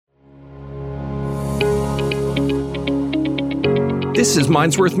This is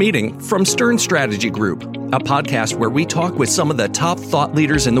Minds Worth Meeting from Stern Strategy Group, a podcast where we talk with some of the top thought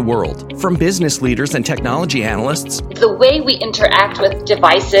leaders in the world, from business leaders and technology analysts. The way we interact with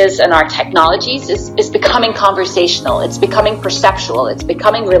devices and our technologies is becoming conversational. It's becoming perceptual. It's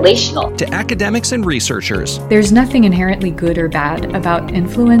becoming relational. To academics and researchers. There's nothing inherently good or bad about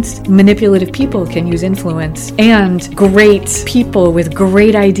influence. Manipulative people can use influence, and great people with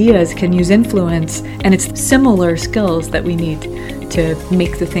great ideas can use influence, and it's similar skills that we need to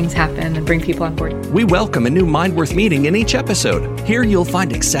make the things happen and bring people on board. We welcome a new Mind Worth Meeting in each episode. Here you'll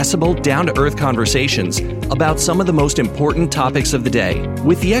find accessible, down-to-earth conversations about some of the most important topics of the day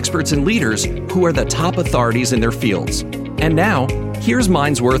with the experts and leaders who are the top authorities in their fields. And now, here's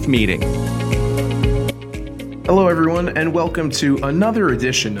Minds Worth Meeting. Hello everyone, and welcome to another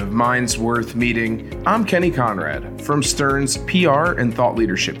edition of Minds Worth Meeting. I'm Kenny Conrad from Stern's PR and Thought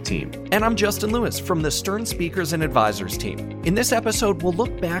Leadership team. And I'm Justin Lewis from the Stern Speakers and Advisors team. In this episode, we'll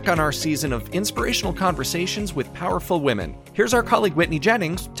look back on our season of inspirational conversations with powerful women. Here's our colleague Whitney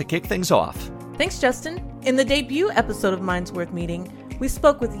Jennings to kick things off. Thanks, Justin. In the debut episode of Minds Worth Meeting, we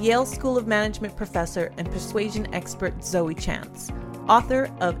spoke with Yale School of Management professor and persuasion expert Zoe Chance,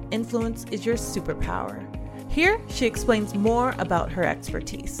 author of Influence is Your Superpower. Here, she explains more about her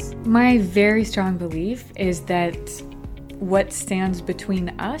expertise. My very strong belief is that what stands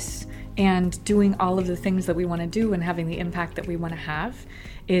between us and doing all of the things that we want to do and having the impact that we want to have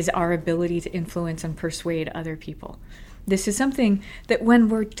is our ability to influence and persuade other people. This is something that when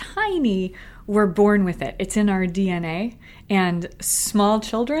we're tiny, we're born with it. It's in our DNA, and small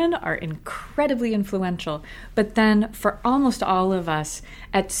children are incredibly influential. But then for almost all of us,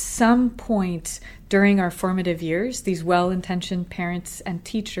 at some point during our formative years, these well-intentioned parents and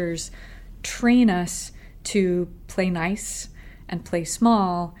teachers train us to play nice and play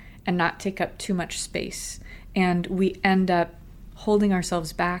small and not take up too much space. And we end up holding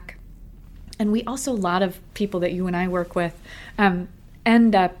ourselves back. And we also, a lot of people that you and I work with,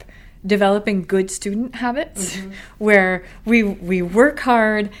 end up developing good student habits where we work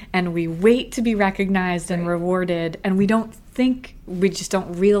hard and we wait to be recognized and rewarded, and we just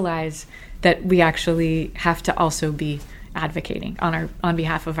don't realize that we actually have to also be advocating on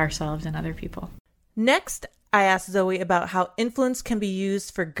behalf of ourselves and other people. Next, I asked Zoe about how influence can be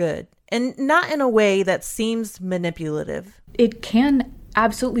used for good, and not in a way that seems manipulative. It can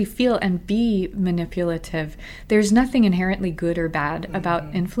absolutely feel and be manipulative. There's nothing inherently good or bad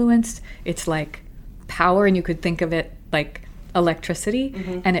about influence. It's like power, and you could think of it like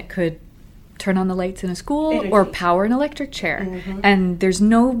electricity, and it could turn on the lights in a school or power an electric chair. And there's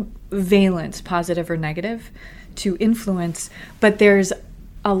no valence, positive or negative, to influence, but there's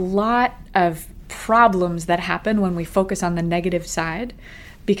a lot of problems that happen when we focus on the negative side,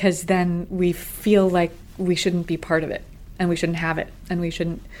 because then we feel like we shouldn't be part of it, and we shouldn't have it, and we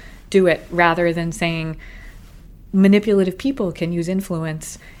shouldn't do it, rather than saying manipulative people can use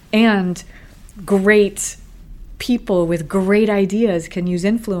influence, and great people with great ideas can use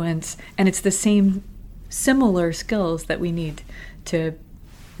influence, and it's the same similar skills that we need to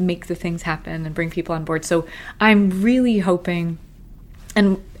make the things happen and bring people on board. So I'm really hoping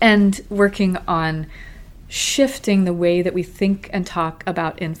and working on shifting the way that we think and talk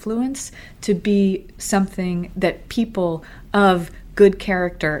about influence to be something that people of good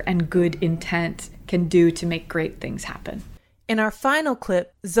character and good intent can do to make great things happen. In our final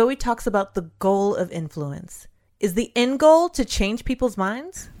clip, Zoe talks about the goal of influence. Is the end goal to change people's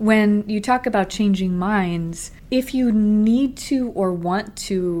minds? When you talk about changing minds, if you need to or want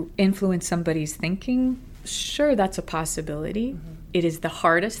to influence somebody's thinking, sure, that's a possibility. It is the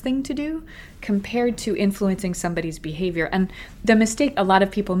hardest thing to do compared to influencing somebody's behavior. And the mistake a lot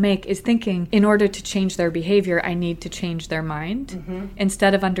of people make is thinking, in order to change their behavior, I need to change their mind.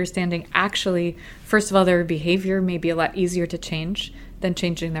 Instead of understanding, actually, first of all, their behavior may be a lot easier to change than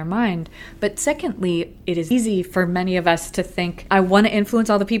changing their mind. But secondly, it is easy for many of us to think, I want to influence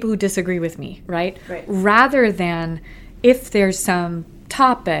all the people who disagree with me, right? Rather than, if there's some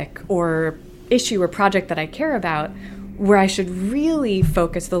topic or issue or project that I care about, where I should really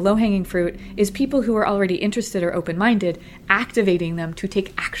focus, the low-hanging fruit, is people who are already interested or open-minded, activating them to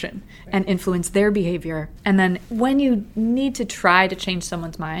take action and influence their behavior. And then when you need to try to change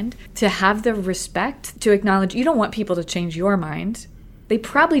someone's mind, to have the respect to acknowledge you don't want people to change your mind. They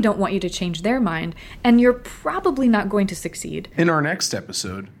probably don't want you to change their mind, and you're probably not going to succeed. In our next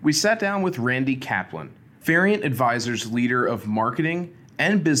episode, we sat down with Randy Kaplan, Variant Advisors leader of marketing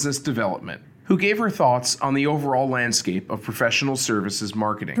and business development. who gave her thoughts on the overall landscape of professional services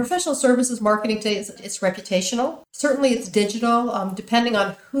marketing. Professional services marketing today it's reputational. Certainly it's digital, depending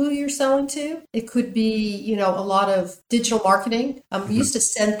on who you're selling to. It could be, a lot of digital marketing. We used to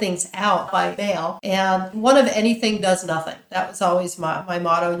send things out by mail, and one of anything does nothing. That was always my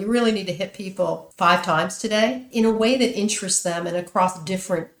motto. You really need to hit people 5 times today in a way that interests them and across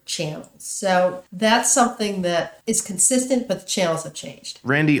different channels. So that's something that is consistent, but the channels have changed.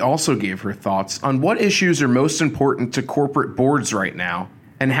 Randy also gave her thoughts on what issues are most important to corporate boards right now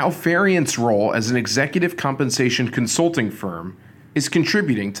and how Variant's role as an executive compensation consulting firm is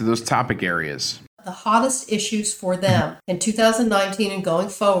contributing to those topic areas. The hottest issues for them in 2019 and going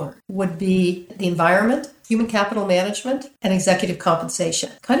forward would be the environment, human capital management, and executive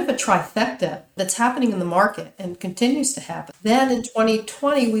compensation. Kind of a trifecta that's happening in the market and continues to happen. Then in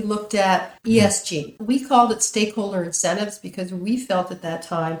 2020, we looked at ESG. We called it stakeholder incentives because we felt at that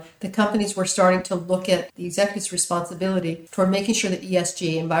time the companies were starting to look at the executive's responsibility for making sure that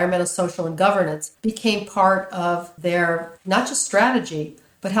ESG, environmental, social, and governance, became part of their not just strategy,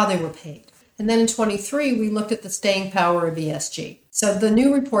 but how they were paid. And then in 23, we looked at the staying power of ESG. So the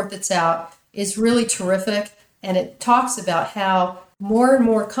new report that's out is really terrific, and it talks about how more and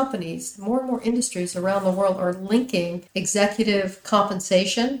more companies, more and more industries around the world are linking executive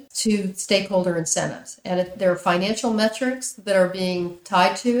compensation to stakeholder incentives. And there are financial metrics that are being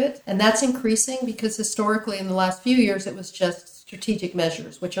tied to it, and that's increasing because historically in the last few years it was just strategic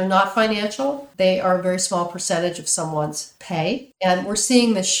measures, which are not financial. They are a very small percentage of someone's pay, and we're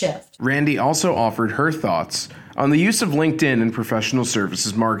seeing this shift. Randy also offered her thoughts on the use of LinkedIn in professional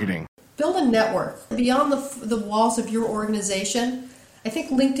services marketing. Build a network beyond the walls of your organization. I think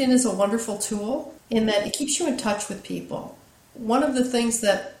LinkedIn is a wonderful tool in that it keeps you in touch with people. One of the things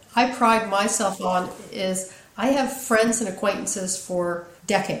that I pride myself on is I have friends and acquaintances for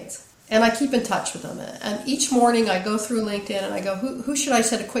decades. And I keep in touch with them. And each morning I go through LinkedIn and I go, who should I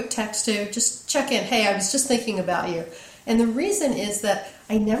send a quick text to? Just check in. Hey, I was just thinking about you. And the reason is that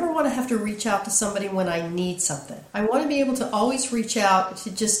I never want to have to reach out to somebody when I need something. I want to be able to always reach out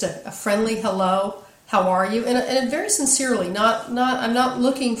to just a friendly hello. How are you? And very sincerely, I'm not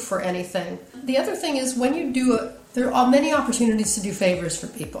looking for anything. The other thing is when you do it, there are many opportunities to do favors for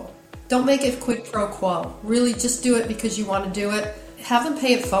people. Don't make it quid pro quo. Really just do it because you want to do it. Have them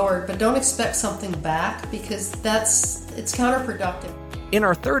pay it forward, but don't expect something back because it's counterproductive. In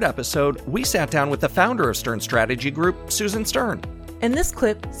our third episode, we sat down with the founder of Stern Strategy Group, Susan Stern. In this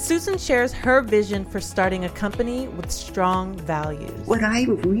clip, Susan shares her vision for starting a company with strong values. What I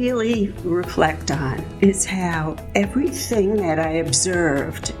really reflect on is how everything that I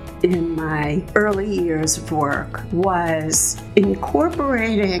observed in my early years of work was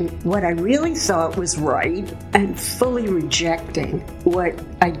incorporating what I really thought was right and fully rejecting what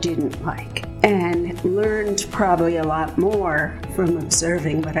I didn't like, and learned probably a lot more from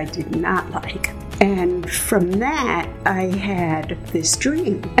observing what I did not like. And from that, I had this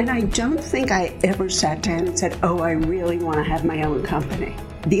dream. And I don't think I ever sat down and said, I really want to have my own company.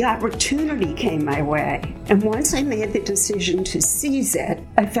 The opportunity came my way. And once I made the decision to seize it,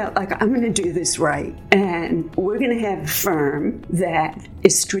 I felt like I'm going to do this right. And we're going to have a firm that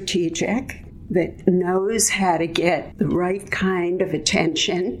is strategic, that knows how to get the right kind of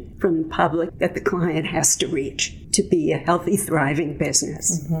attention from the public that the client has to reach to be a healthy, thriving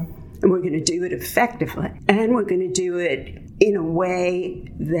business. Mm-hmm. And we're going to do it effectively. And we're going to do it in a way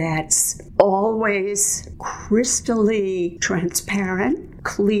that's always crystally transparent,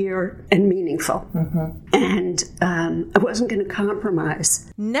 clear, and meaningful. Mm-hmm. And I wasn't going to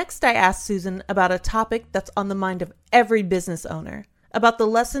compromise. Next, I asked Susan about a topic that's on the mind of every business owner, about the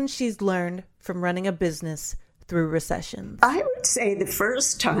lessons she's learned from running a business through recessions. I would say the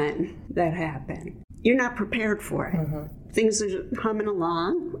first time that happened, you're not prepared for it. Mm-hmm. Things are humming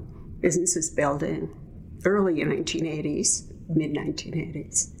along. Business is building, early 1980s,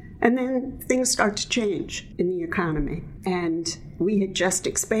 mid-1980s. And then things start to change in the economy. And we had just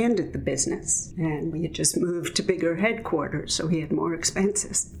expanded the business, and we had just moved to bigger headquarters, so we had more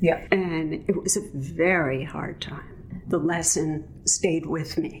expenses. Yeah. And it was a very hard time. The lesson stayed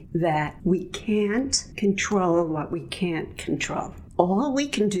with me that we can't control what we can't control. All we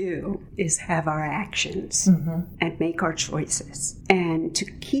can do is have our actions and make our choices. And to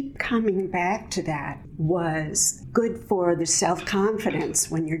keep coming back to that was good for the self-confidence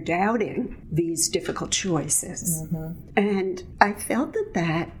when you're doubting these difficult choices. And I felt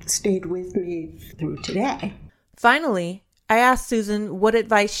that stayed with me through today. Finally, I asked Susan what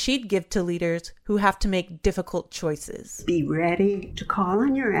advice she'd give to leaders who have to make difficult choices. Be ready to call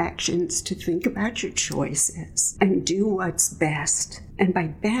on your actions, to think about your choices, and do what's best. And by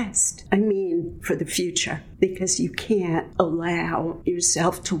best, I mean for the future, because you can't allow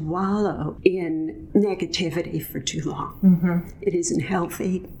yourself to wallow in negativity for too long. Mm-hmm. It isn't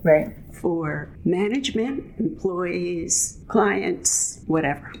healthy for management, employees, clients,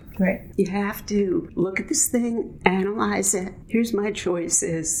 whatever. Right. You have to look at this thing, analyze it. Here's my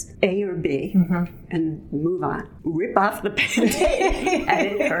choices, A or B, and move on. Rip off the Band-Aid, and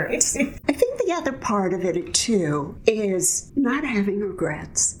it hurts. I think the other part of it, too, is not having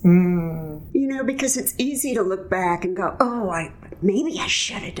regrets. You know, because it's easy to look back and go, maybe I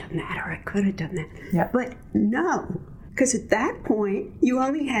should have done that, or I could have done that. Yep. But no, because at that point, you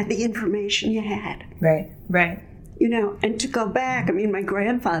only had the information you had. Right. You know, and to go back, I mean, my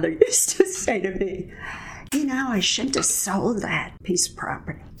grandfather used to say to me, you know, I shouldn't have sold that piece of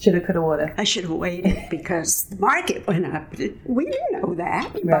property. Shoulda, coulda, woulda. I should have waited because the market went up. We didn't know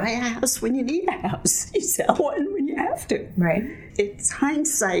that. You buy a house when you need a house. You sell one when you have to. Right. It's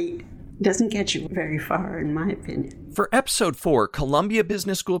hindsight doesn't get you very far, in my opinion. For episode 4, Columbia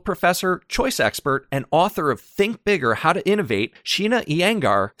Business School professor, choice expert, and author of Think Bigger, How to Innovate, Sheena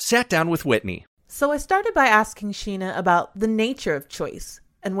Iyengar, sat down with Whitney. So I started by asking Sheena about the nature of choice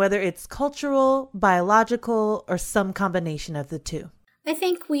and whether it's cultural, biological, or some combination of the two. I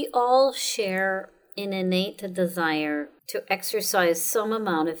think we all share an innate desire to exercise some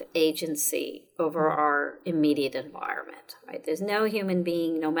amount of agency over our immediate environment, right? There's no human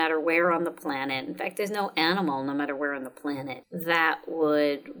being, no matter where on the planet, in fact, there's no animal, no matter where on the planet, that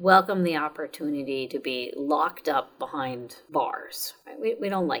would welcome the opportunity to be locked up behind bars, right? We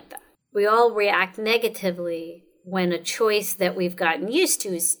don't like that. We all react negatively when a choice that we've gotten used to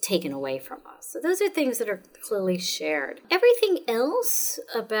is taken away from us. So those are things that are clearly shared. Everything else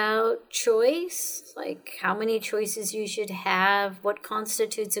about choice, like how many choices you should have, what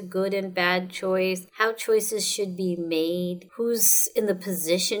constitutes a good and bad choice, how choices should be made, who's in the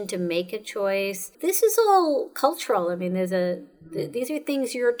position to make a choice, this is all cultural. I mean, these are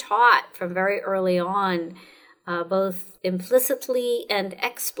things you're taught from very early on, both implicitly and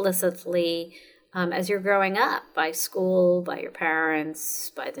explicitly, as you're growing up, by school, by your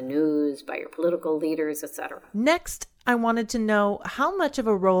parents, by the news, by your political leaders, etc. Next, I wanted to know how much of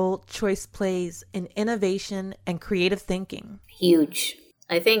a role choice plays in innovation and creative thinking. Huge.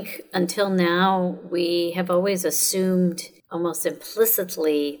 I think until now, we have always assumed almost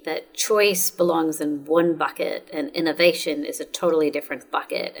implicitly that choice belongs in one bucket and innovation is a totally different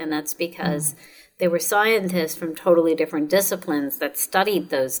bucket. And that's because there were scientists from totally different disciplines that studied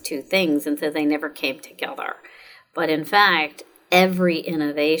those two things, and so they never came together. But in fact, every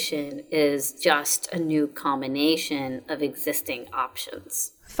innovation is just a new combination of existing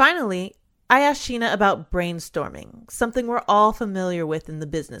options. Finally, I asked Sheena about brainstorming, something we're all familiar with in the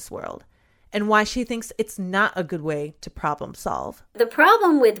business world, and why she thinks it's not a good way to problem solve. The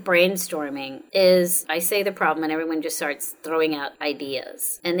problem with brainstorming is, I say the problem and everyone just starts throwing out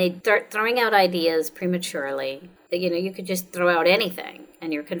ideas. And they start throwing out ideas prematurely. You know, you could just throw out anything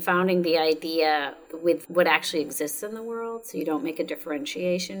and you're confounding the idea with what actually exists in the world. So you don't make a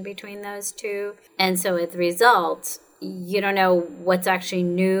differentiation between those two. And so as a result, you don't know what's actually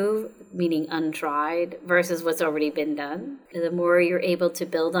new, meaning untried, versus what's already been done. The more you're able to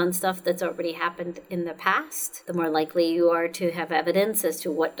build on stuff that's already happened in the past, the more likely you are to have evidence as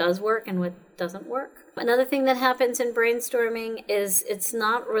to what does work and what doesn't work. Another thing that happens in brainstorming is it's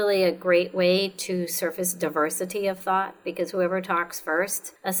not really a great way to surface diversity of thought, because whoever talks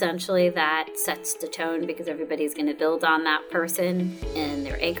first, essentially that sets the tone, because everybody's going to build on that person and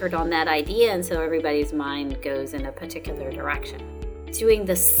they're anchored on that idea, and so everybody's mind goes in a particular direction. Doing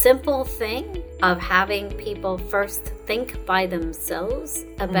the simple thing of having people first think by themselves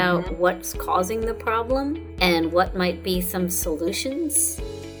about what's causing the problem and what might be some solutions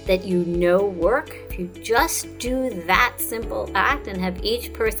that you know work. If you just do that simple act and have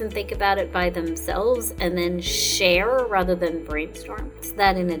each person think about it by themselves and then share rather than brainstorm,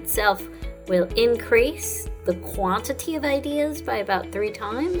 that in itself will increase the quantity of ideas by about 3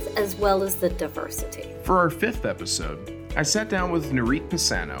 times, as well as the diversity. For our 5th episode, I sat down with Nurit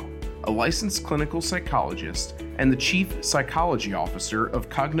Pisano, a licensed clinical psychologist and the chief psychology officer of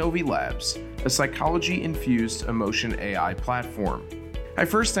Cognovi Labs, a psychology-infused emotion AI platform. I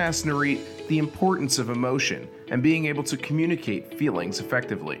first asked Nurit the importance of emotion and being able to communicate feelings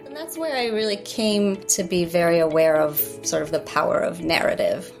effectively. And that's where I really came to be very aware of sort of the power of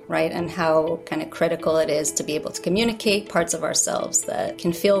narrative, right? And how kind of critical it is to be able to communicate parts of ourselves that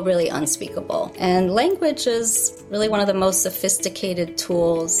can feel really unspeakable. And language is really one of the most sophisticated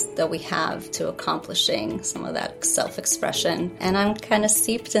tools that we have to accomplishing some of that self-expression. And I'm kind of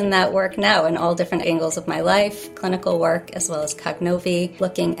steeped in that work now in all different angles of my life, clinical work as well as Cognovi,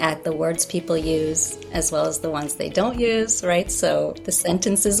 looking at the words people use as well as the ones they don't use, right? So the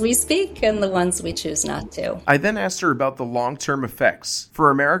sentences we speak and the ones we choose not to. I then asked her about the long-term effects for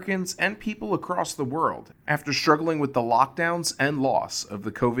Americans and people across the world after struggling with the lockdowns and loss of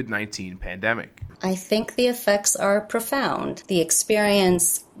the COVID-19 pandemic. I think the effects are profound. The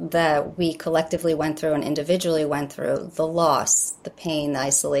experience that we collectively went through and individually went through, the loss, the pain, the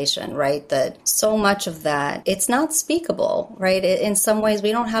isolation, right? That so much of that, it's not speakable, right? In some ways,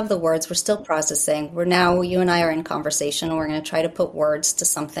 we don't have the words. We're still processing. You and I are in conversation, and we're going to try to put words to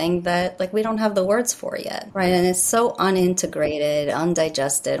something that, we don't have the words for yet, right? And it's so unintegrated,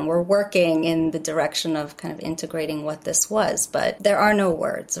 undigested, and we're working in the direction of kind of integrating what this was, but there are no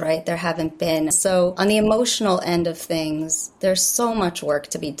words, right? There haven't been. So on the emotional end of things, there's so much work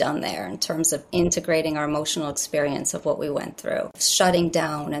to be done there in terms of integrating our emotional experience of what we went through, shutting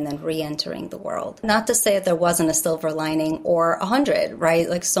down and then re-entering the world. Not to say that there wasn't a silver lining or 100,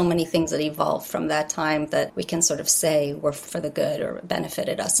 right? So many things that evolved from that time that we can sort of say were for the good or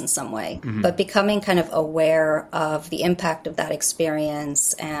benefited us in some way. Mm-hmm. But becoming kind of aware of the impact of that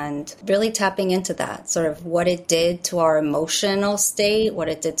experience and really tapping into that, sort of what it did to our emotional state, what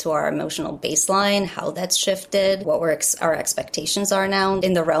it did to our emotional baseline, how that's shifted, what our expectations are now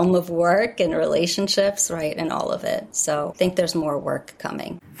in the realm of work and relationships, right, and all of it. So I think there's more work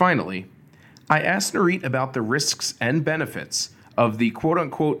coming. Finally, I asked Nurit about the risks and benefits of the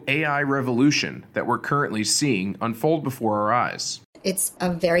quote-unquote AI revolution that we're currently seeing unfold before our eyes. It's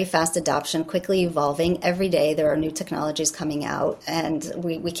a very fast adoption, quickly evolving. Every day there are new technologies coming out, and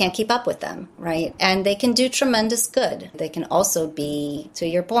we can't keep up with them, right? And they can do tremendous good. They can also be, to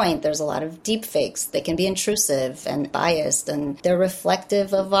your point, there's a lot of deep fakes. They can be intrusive and biased, and they're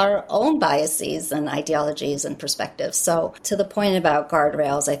reflective of our own biases and ideologies and perspectives. So to the point about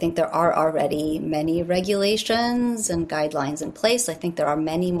guardrails, I think there are already many regulations and guidelines in place. I think there are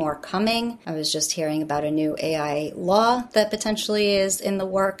many more coming. I was just hearing about a new AI law that potentially is in the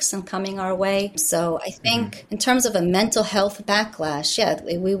works and coming our way. So I think in terms of a mental health backlash,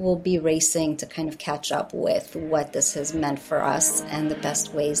 we will be racing to kind of catch up with what this has meant for us and the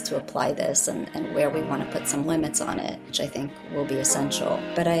best ways to apply this and where we want to put some limits on it, which I think will be essential.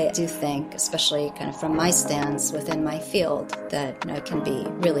 But I do think, especially kind of from my stance within my field, that it can be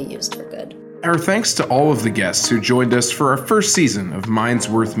really used for good. Our thanks to all of the guests who joined us for our first season of Minds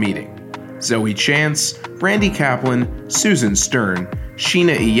Worth Meeting. Zoe Chance, Brandy Kaplan, Susan Stern,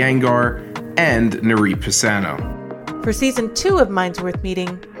 Sheena Iyengar, and Nurit Pisano. For Season 2 of Minds Worth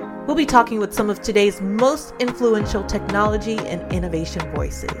Meeting, we'll be talking with some of today's most influential technology and innovation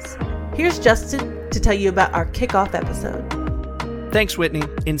voices. Here's Justin to tell you about our kickoff episode. Thanks, Whitney.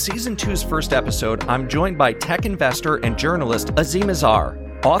 In Season 2's first episode, I'm joined by tech investor and journalist Azeem Azhar,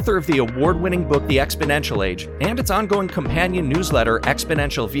 author of the award-winning book The Exponential Age and its ongoing companion newsletter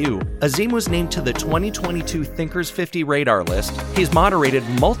Exponential View. Azeem was named to the 2022 Thinkers 50 radar list. He's moderated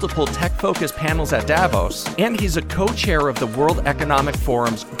multiple tech-focused panels at Davos, and he's a co-chair of the World Economic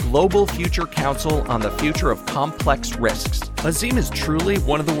Forum's Global Future Council on the Future of Complex Risks. Azeem is truly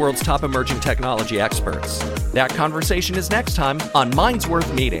one of the world's top emerging technology experts. That conversation is next time on Minds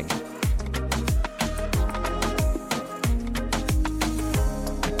Worth Meeting.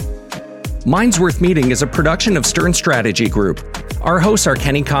 Minds Worth Meeting is a production of Stern Strategy Group. Our hosts are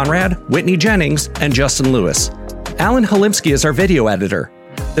Kenny Conrad, Whitney Jennings, and Justin Lewis. Alan Halimsky is our video editor.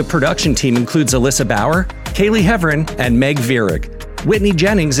 The production team includes Alyssa Bauer, Kaylee Heverin, and Meg Vierig. Whitney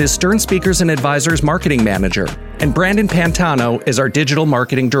Jennings is Stern Speakers and Advisors Marketing Manager, and Brandon Pantano is our Digital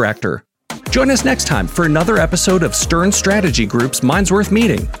Marketing Director. Join us next time for another episode of Stern Strategy Group's Minds Worth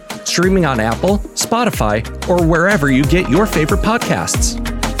Meeting, streaming on Apple, Spotify, or wherever you get your favorite podcasts.